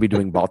not going to be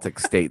doing Baltic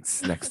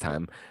states next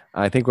time.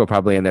 I think we'll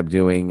probably end up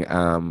doing.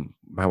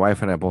 My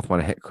wife and I both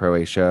want to hit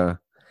Croatia,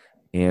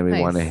 and we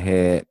want to Nice.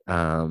 hit.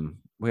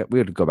 We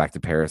would go back to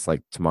Paris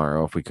like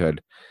tomorrow if we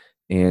could,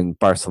 and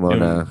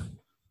Barcelona.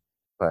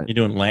 But You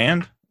doing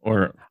land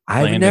or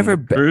I've land never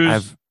and been.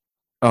 cruise?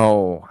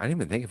 I didn't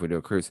even think if we do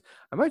a cruise.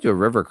 I might do a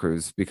river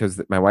cruise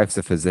because my wife's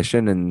a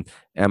physician and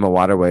Emma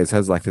Waterways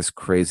has like this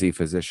crazy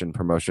physician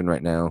promotion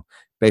right now.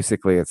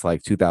 Basically, it's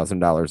like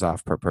 $2,000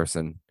 off per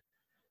person.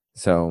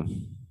 So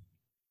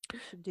you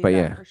should do But that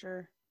yeah. for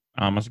sure.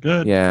 almost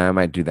good? yeah, I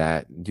might do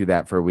that. Do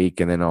that for a week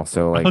and then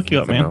also like hook you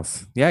up, something man.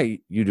 else. Yeah,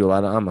 you do a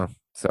lot of Amma.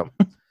 So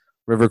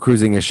river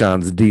cruising is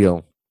Sean's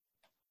deal.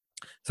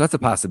 So that's a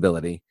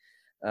possibility.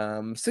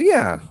 So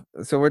yeah,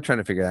 so we're trying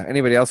to figure that out.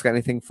 Anybody else got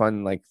anything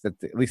fun like that?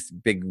 At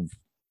least big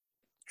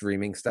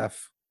dreaming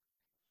stuff.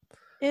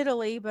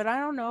 Italy, but I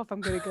don't know if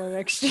I'm going to go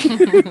next year.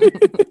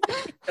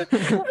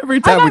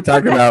 Every time we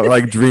talk about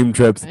like dream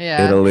trips,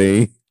 Yeah.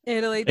 Italy.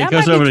 Italy. It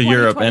goes over to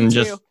Europe and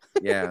just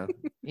Yeah,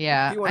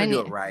 Yeah. you want I to do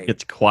need, it right.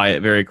 gets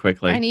quiet very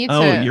quickly. I need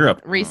oh, to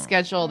Europe.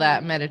 reschedule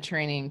that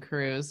Mediterranean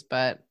cruise,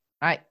 but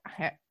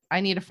I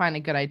need to find a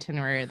good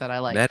itinerary that I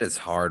like. That is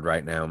hard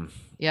right now.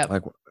 Yep.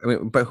 Like, I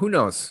mean, but who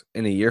knows?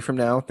 In a year from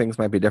now, things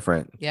might be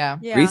different. Yeah.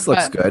 Yeah, Greece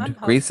looks but good. I'm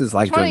Greece is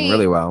like doing 20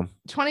 really well.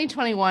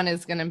 2021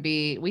 is going to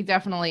be,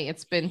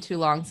 it's been too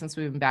long since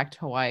we've been back to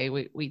Hawaii.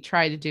 We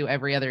try to do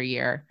every other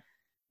year,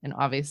 and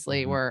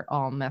obviously Mhm. we're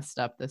all messed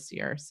up this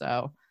year.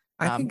 So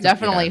I think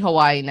definitely yeah,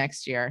 Hawaii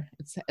next year.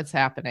 It's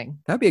happening.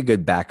 that'd be a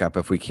good backup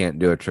if we can't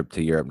do a trip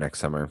to Europe next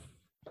summer,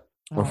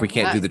 or if we Oh,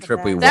 can't do that- the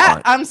trip we that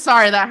want. I'm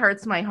sorry, that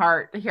hurts my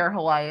heart to hear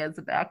Hawaii as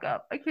a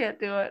backup. I can't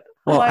do it.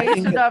 Well, I Hawaii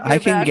can, should get, not be I a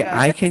can get backup.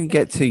 I can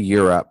get to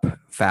Europe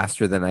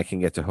faster than I can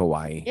get to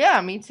Hawaii. Yeah,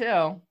 me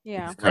too.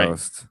 Yeah. East Right.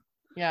 Coast.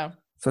 Yeah.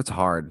 So it's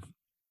hard. For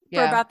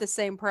Yeah. about the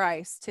same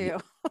price, too.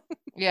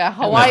 Yeah. And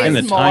the- Hawaii and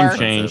is the more. time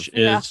change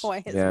Yeah, is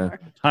Hawaii is yeah. more.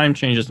 time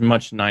change is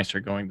much nicer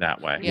going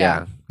that way.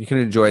 Yeah. You can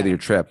enjoy Yeah. your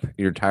trip.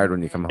 You're tired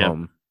when you come Yep.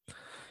 home.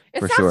 It's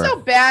for not sure. so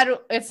bad.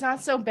 It's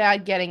not so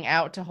bad getting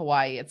out to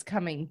Hawaii. It's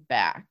coming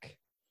back.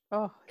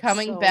 Oh,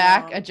 Coming so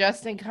back, long.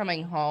 adjusting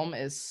coming home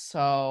is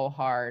so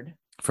hard.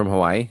 From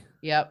Hawaii?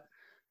 Yep.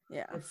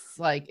 Yeah.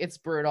 It's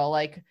brutal.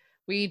 Like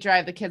we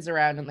drive the kids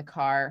around in the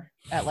car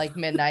at like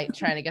midnight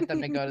trying to get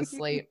them to go to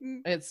sleep.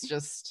 It's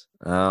just,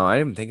 Oh, I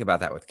didn't think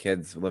about that with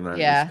kids living on the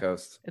Yeah. East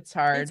Coast. it's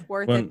hard. It's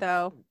worth When- it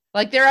though.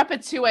 Like they're up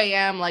at 2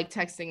 a.m. like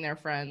texting their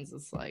friends.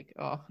 It's like,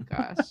 oh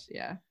gosh,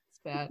 yeah, it's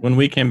bad. When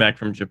we came back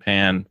from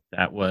Japan,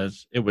 it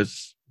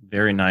was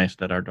very nice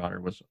that our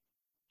daughter was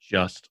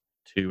just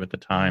 2 at the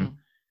time.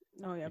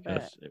 Oh yeah, I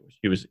bet.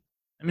 because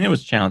it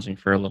was challenging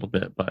for a little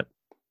bit, but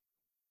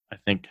I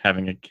think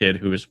having a kid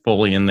who is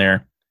fully in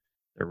there,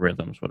 their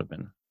rhythms would have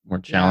been more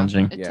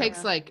challenging. It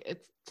Yeah.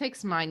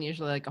 takes mine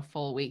usually like a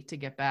full week to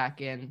get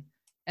back in,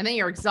 and then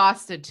you're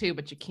exhausted too,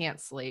 but you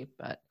can't sleep.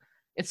 But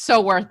it's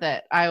so worth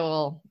it. I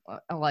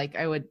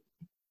would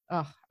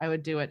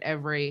do it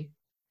every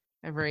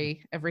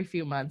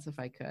few months if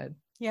I could.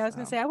 Yeah, I was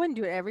gonna So. say I wouldn't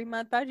do it every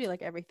month, but I'd do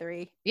like every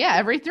 3. Yeah,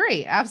 every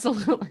 3,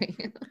 absolutely.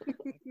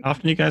 How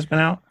often you guys been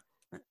out?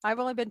 I've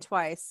only been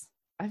twice.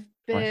 I've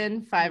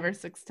been 5 or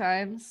 6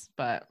 times,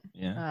 but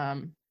Yeah.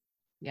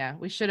 yeah,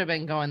 we should have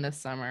been going this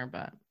summer,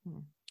 but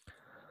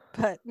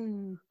But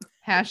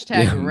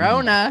hashtag Yeah.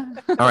 Rona.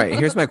 All right,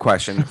 here's my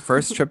question.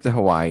 First trip to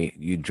Hawaii,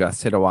 you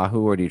just hit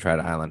Oahu or do you try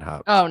to island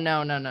hop? Oh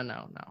no.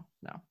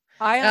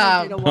 I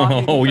only did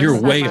Oahu. the Oh, first you're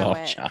time way I off,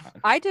 went. John.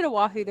 I did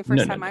Oahu the first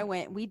No, no, time no. I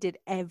went. We did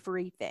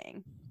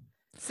everything.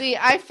 See,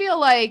 I feel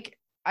like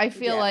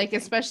everything.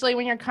 especially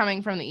when you're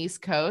coming from the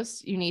East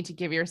Coast, you need to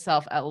give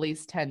yourself at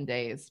least 10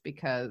 days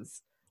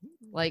because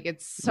like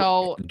it's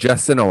so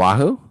Just in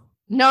Oahu?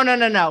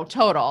 no,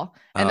 total.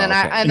 And Oh, then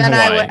okay. and then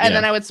Hawaii, then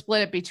yeah. I would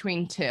split it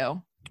between 2.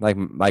 Like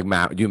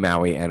do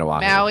Maui and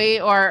Oahu.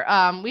 Maui or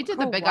we did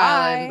the Big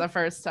Hawaii. Island the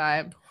first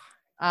time.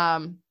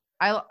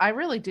 I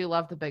really do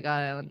love the Big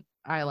Island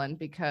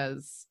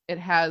because it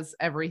has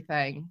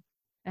everything.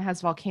 It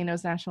has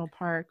Volcanoes National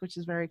Park, which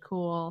is very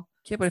cool.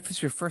 Yeah, but if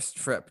it's your first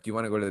trip, do you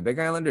want to go to the Big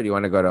Island or do you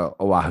want to go to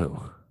Oahu?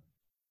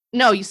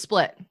 No, you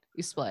split.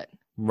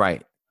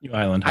 Right. You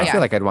island I hop. Yeah.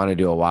 feel like I'd want to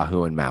do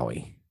Oahu and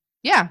Maui.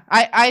 Yeah,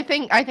 I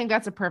think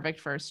that's a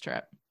perfect first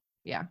trip.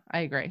 Yeah,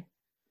 I agree.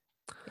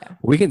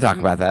 We can talk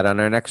about that on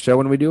our next show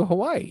when we do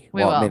Hawaii.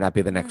 We It may will. not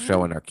be the next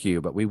show in our queue,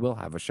 but we will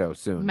have a show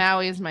soon.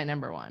 Maui is my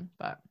number 1,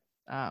 but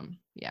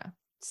yeah.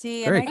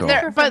 See, Very and I cool. get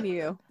different But- from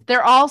you.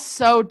 They're all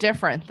so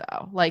different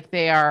though. Like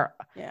they are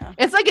Yeah.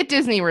 it's like a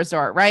Disney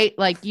resort, right?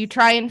 Like you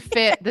try and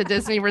fit the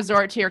Disney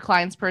resort to your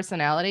client's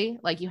personality.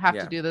 Like you have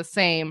Yeah. to do the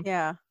same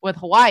Yeah. with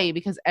Hawaii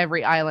because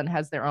every island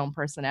has their own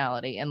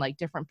personality and like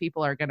different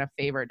people are going to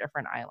favor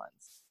different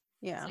islands.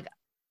 Yeah. like-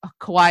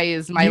 Kauai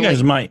is my You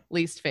guys might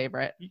least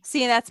favorite.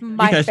 See, that's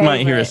my you guys favorite.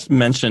 might hear us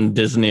mention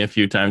Disney a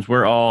few times.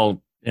 We're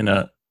all in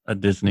a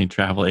Disney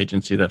travel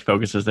agency that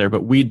focuses there,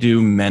 but we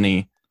do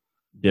many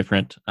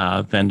different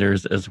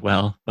vendors as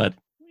well. But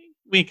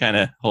we kind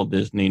of hold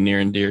Disney near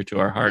and dear to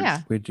our hearts.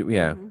 Yeah. We do,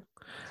 yeah. Mhm. We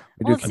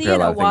Well, compare see, a and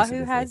lot of things to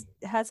Oahu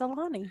Disney. has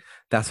Alani.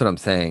 That's what I'm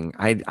saying.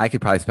 I could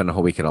probably spend a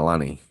whole week at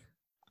Alani.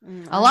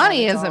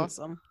 Alani is is a-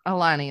 awesome.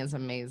 Alani is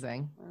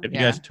amazing. Have you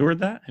Yeah. guys toured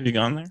that? Have you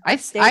gone there?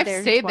 I've Stayed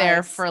there stayed there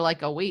twice. for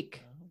like a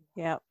week.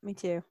 Yeah, me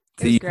too.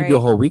 So It was you could do a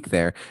great. whole week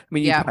there. I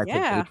mean, you Yeah. probably could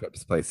Yeah. day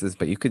trips places,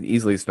 but you could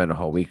easily spend a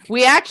whole week.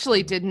 We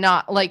actually did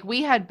not like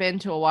we had been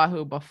to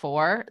Oahu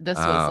before. This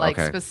was Oh, like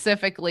okay.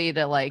 specifically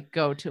to like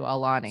go to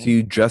Alani. So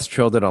you just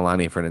chilled at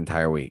Alani for an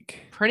entire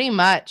week. Pretty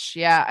much,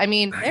 yeah. I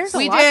mean, There's a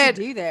we lot did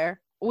to do there.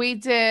 we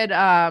did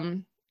a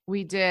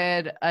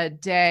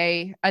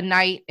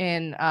night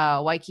in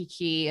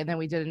Waikiki, and then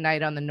we did a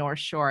night on the North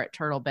Shore at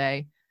Turtle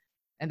Bay,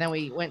 and then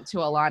we went to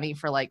Alani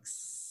for like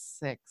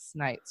 6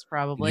 nights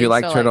probably. Did you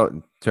like So,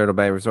 Turtle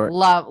Bay Resort?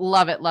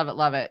 love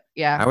it.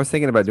 Yeah. I was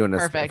thinking about doing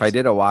this. If Perfect. I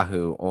did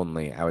Oahu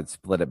only, I would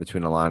split it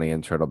between Alani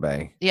and Turtle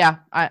Bay. Yeah,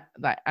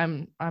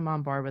 I'm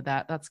on board with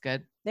that. That's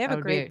good. They have That a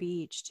would great be-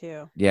 beach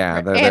too.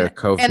 Yeah, they're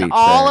Cove And Beach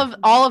all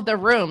there. of the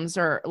rooms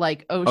are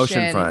like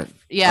Oceanfront.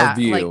 Yeah,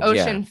 view, like yeah.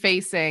 ocean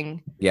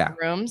facing Yeah.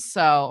 rooms.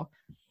 So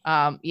it's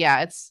And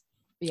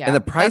the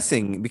that's-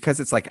 pricing, because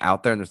it's like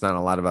out there and there's not a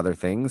lot of other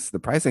things, the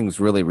pricing is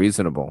really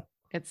reasonable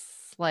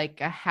it's like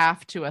a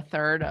half to a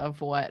third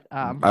of what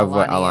of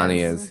what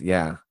Alani is.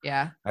 Yeah.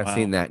 Yeah. I've Wow.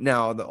 seen that.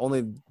 Now, the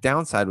only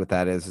downside with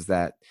that is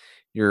that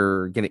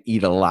you're going to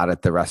eat a lot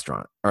at the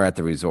restaurant or at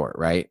the resort,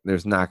 right?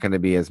 There's not going to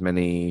be as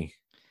many.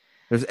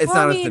 It's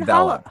Well, not as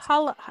developed.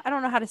 I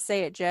don't know how to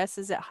say it, Jess.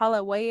 Is it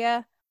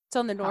Halawea? It's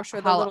on the North Shore,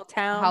 the little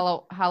town.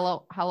 Hello.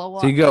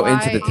 So you go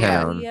into the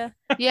town. Halawea.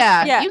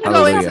 Yeah, Yeah, you can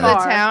go into the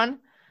Hallelujah. town,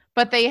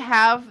 but they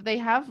have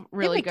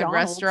really good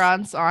McDonald's.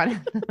 restaurants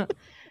on.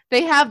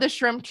 They have the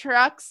shrimp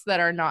trucks that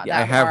are not Yeah, I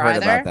that have far heard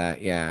either. about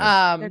that.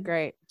 Yeah. They're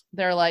great.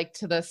 They're like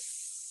to the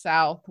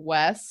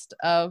southwest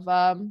of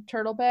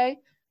Turtle Bay,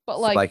 but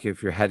So, like, like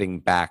if you're heading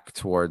back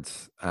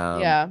towards,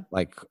 yeah,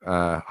 like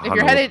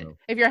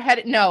if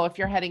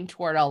you're heading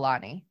toward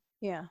Alani,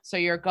 Yeah. so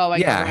you're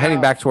going yeah, heading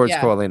around- back towards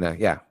yeah, Koalina.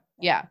 Yeah.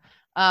 yeah.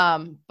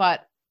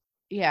 But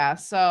yeah,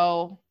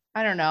 so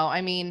I don't know.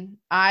 I mean,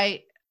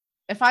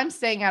 if I'm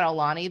staying at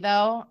Alani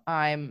though,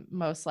 I'm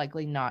most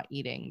likely not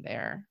eating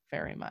there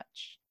very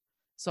much.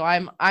 So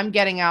I'm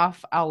getting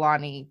off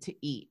Aulani to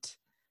eat.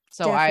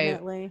 So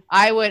Definitely.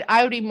 I would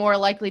be more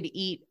likely to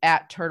eat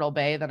at Turtle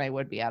Bay than I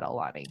would be at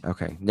Aulani.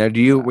 Okay. Now,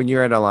 do you when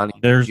you're at Aulani,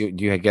 There's- do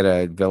you get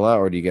a villa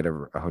or do you get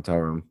a hotel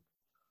room?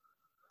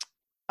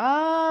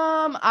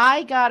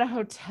 I got a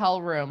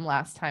hotel room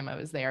last time I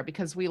was there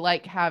because we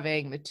like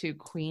having the 2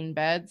 queen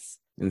beds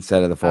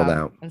Instead of the fold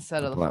out.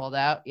 instead of the pull out. fold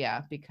out.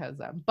 Yeah, because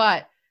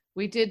but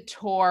we did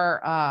tour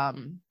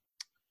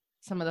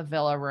some of the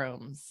villa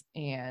rooms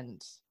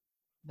and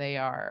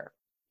they're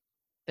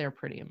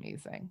pretty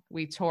amazing.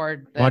 We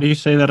toured Why do you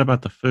say that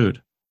about the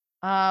food?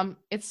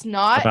 It's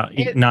not About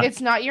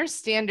it's not your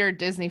standard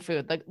Disney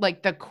food.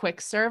 Like the quick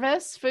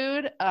service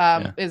food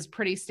is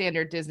pretty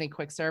standard Disney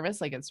quick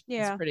service. Like it's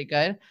pretty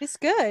good. It's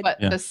good. But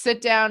the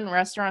sit down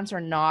restaurants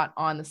are not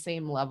on the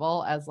same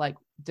level as like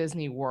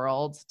Disney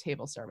World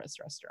table service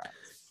restaurants.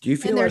 Do you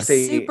feel And they're like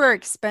they super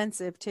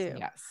expensive too.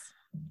 Yes.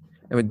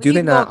 I mean, But do you they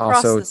can go not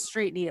across also the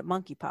street and eat at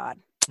Monkey Pod?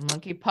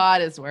 Monkey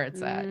Pod is where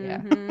it's at. Yeah.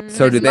 Mhm.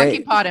 So do There's they-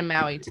 Monkey Pod in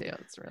Maui too.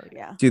 It's really good.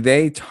 Yeah. do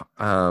they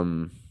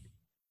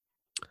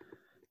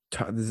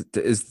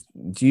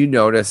do you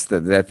notice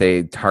that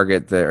they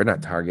target or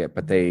not target,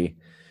 but they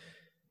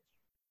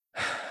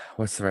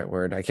what's the right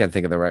word? I can't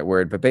think of the right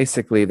word, but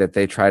basically that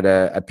they try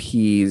to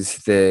appease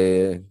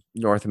the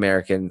North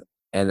American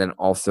and then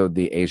also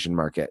the Asian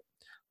market,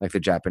 like the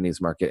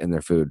Japanese market in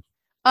their food.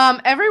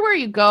 Everywhere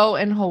you go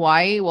in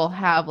Hawaii will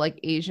have like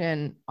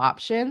Asian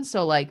options.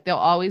 So like there'll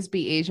always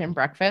be Asian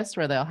breakfast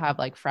where they'll have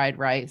like fried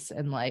rice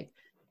and like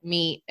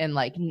meat and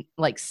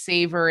like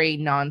savory,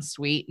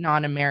 non-sweet,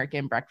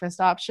 non-American breakfast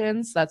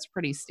options. That's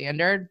pretty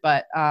standard,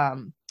 but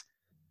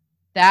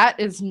that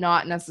is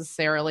not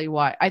necessarily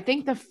why. I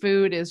think the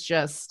food is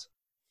just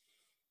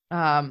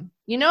some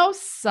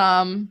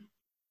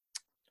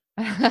I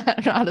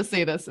don't know how to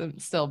say this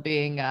and still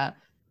being kind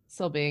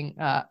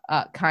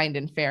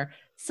and fair.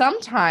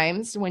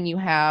 Sometimes when you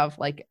have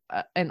like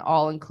an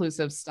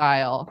all-inclusive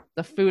style,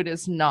 the food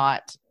is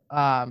not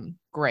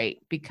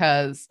great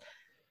because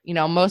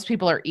most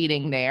people are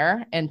eating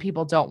there and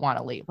people don't want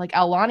to leave. Like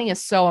Aulani is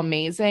so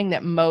amazing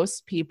that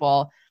most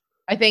people,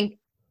 I think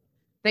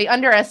they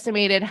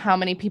underestimated how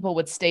many people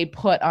would stay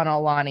put on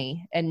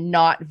Aulani and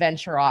not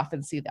venture off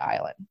and see the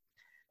island.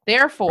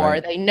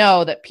 Therefore, They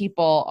know that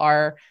people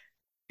are,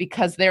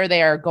 because they're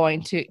there,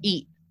 going to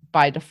eat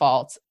by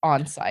default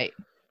on site.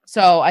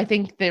 So I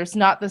think there's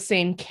not the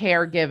same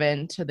care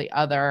given to the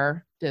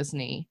other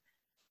Disney,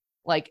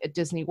 like at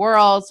Disney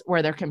World,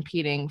 where they're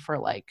competing for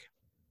like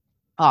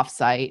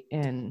offsite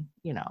and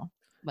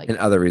like in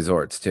other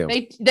resorts too.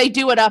 They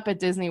do it up at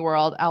Disney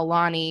World.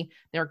 Aulani,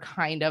 they're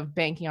kind of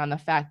banking on the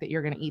fact that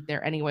you're going to eat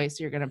there anyway,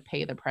 so you're going to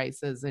pay the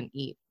prices and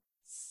eat.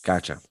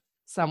 Gotcha.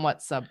 Somewhat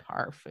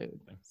subpar food.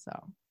 So.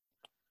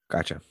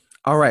 Gotcha.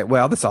 All right.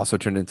 Well, this also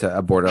turned into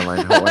a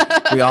borderline Hawaii.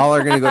 We all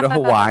are going to go to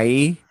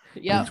Hawaii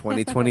in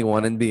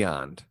 2021 and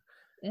beyond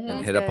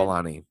and hit up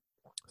Aulani.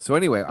 So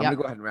anyway, I'm going to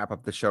go ahead and wrap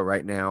up the show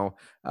right now.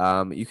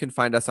 You can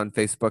find us on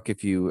Facebook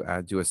if you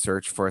do a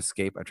search for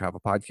Escape, a travel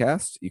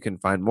podcast. You can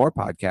find more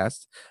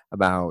podcasts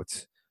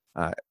about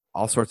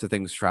all sorts of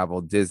things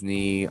travel,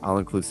 Disney,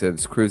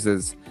 all-inclusives,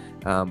 cruises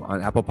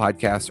on Apple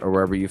Podcasts or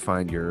wherever you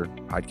find your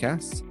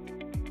podcasts.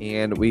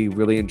 And we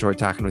really enjoyed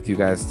talking with you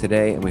guys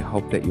today, and we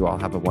hope that you all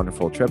have a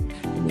wonderful trip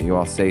and that you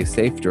all stay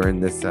safe during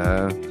this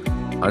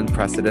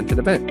unprecedented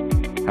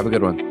event. Have a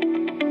good one.